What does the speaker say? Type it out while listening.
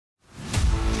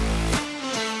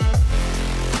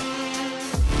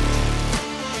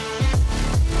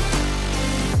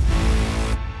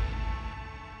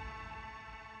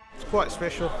quite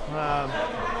special.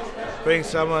 Being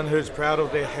someone who's proud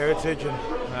of their heritage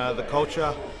and the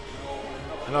culture,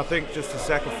 and I think just the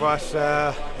sacrifice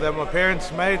that my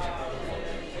parents made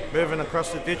moving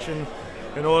across the ditch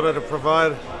in order to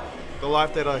provide the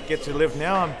life that I get to live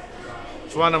now,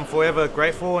 it's one I'm forever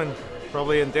grateful and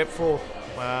probably in debt for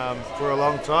a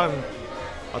long time.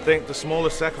 I think the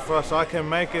smallest sacrifice I can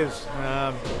make is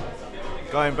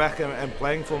going back and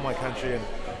playing for my country, and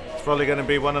it's probably going to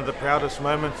be one of the proudest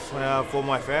moments for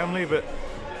my family, but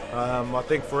I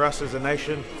think for us as a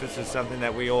nation, this is something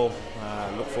that we all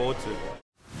look forward to.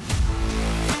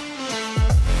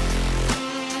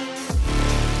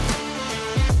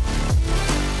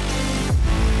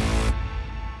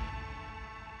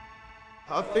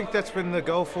 I think that's been the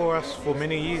goal for us for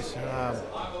many years.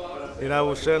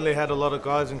 We've certainly had a lot of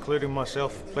guys, including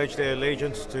myself, pledge their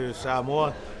allegiance to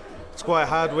Samoa. It's quite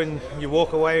hard when you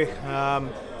walk away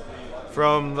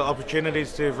from the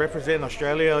opportunities to represent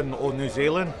Australia or New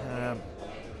Zealand.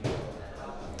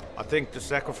 I think the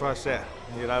sacrifice that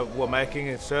we're making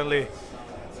is certainly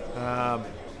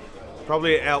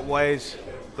probably outweighs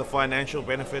the financial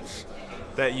benefits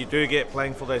that you do get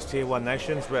playing for those Tier 1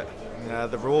 nations, but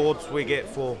the rewards we get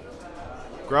for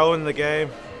growing the game,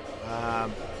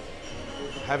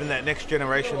 having that next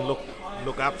generation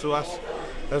look up to us,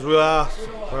 as we are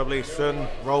probably certain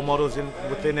role models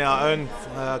within our own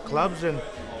clubs and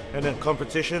in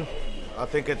competition. I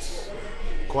think it's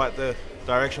quite the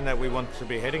direction that we want to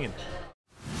be heading in.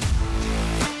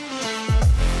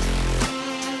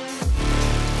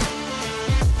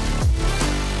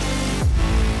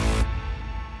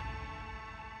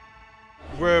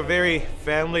 We're a very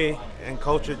family and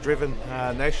culture-driven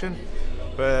nation,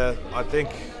 but I think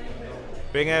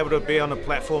being able to be on a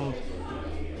platform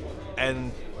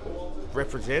and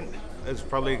represent is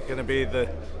probably going to be the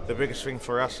biggest thing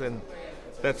for us, and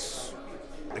that's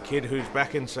a kid who's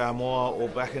back in Samoa or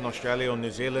back in Australia or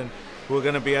New Zealand who are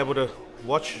going to be able to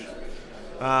watch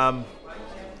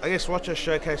watch us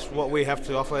showcase what we have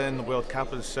to offer in the World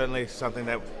Cup is certainly something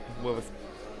that we're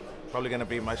probably going to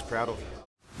be most proud of.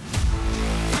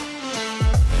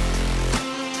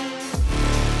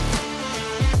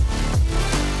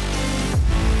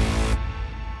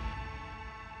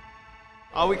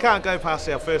 Oh, we can't go past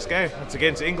our first game. It's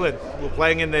against England. We're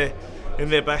playing in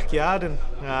their backyard, and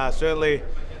certainly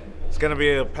it's going to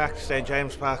be a packed St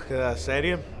James Park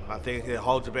stadium. I think it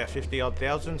holds about 50-odd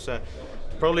thousand, so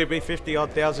probably be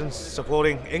 50-odd thousand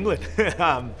supporting England. It's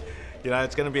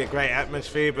going to be a great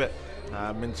atmosphere, but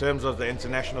in terms of the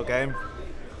international game,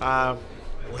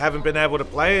 we haven't been able to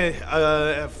play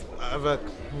over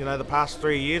the past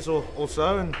 3 years or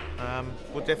so, and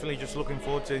we're definitely just looking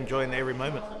forward to enjoying every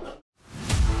moment.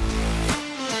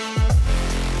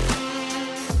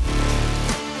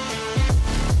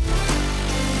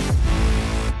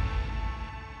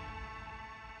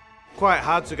 Quite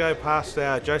hard to go past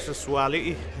Joseph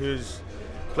Suaalii, who's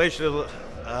pledged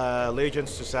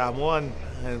allegiance to Samoa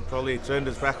and probably turned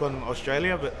his back on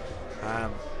Australia, but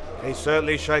he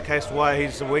certainly showcased why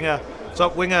he's the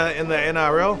top winger in the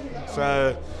NRL.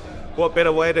 So what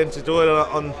better way than to do it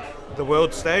on the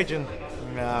world stage, and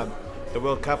the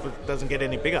World Cup doesn't get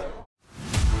any bigger.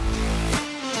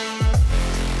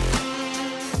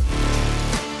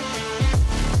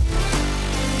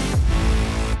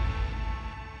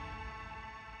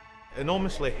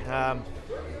 Enormously.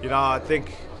 I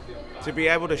think to be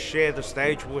able to share the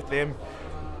stage with them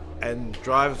and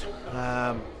drive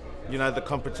the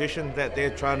competition that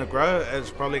they're trying to grow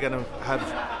is probably going to have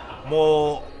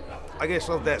more,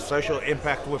 of that social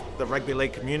impact with the rugby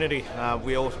league community.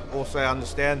 We also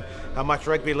understand how much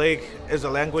rugby league is a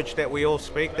language that we all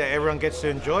speak, that everyone gets to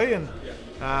enjoy,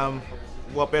 and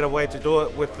what better way to do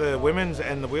it with the women's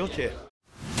and the wheelchair.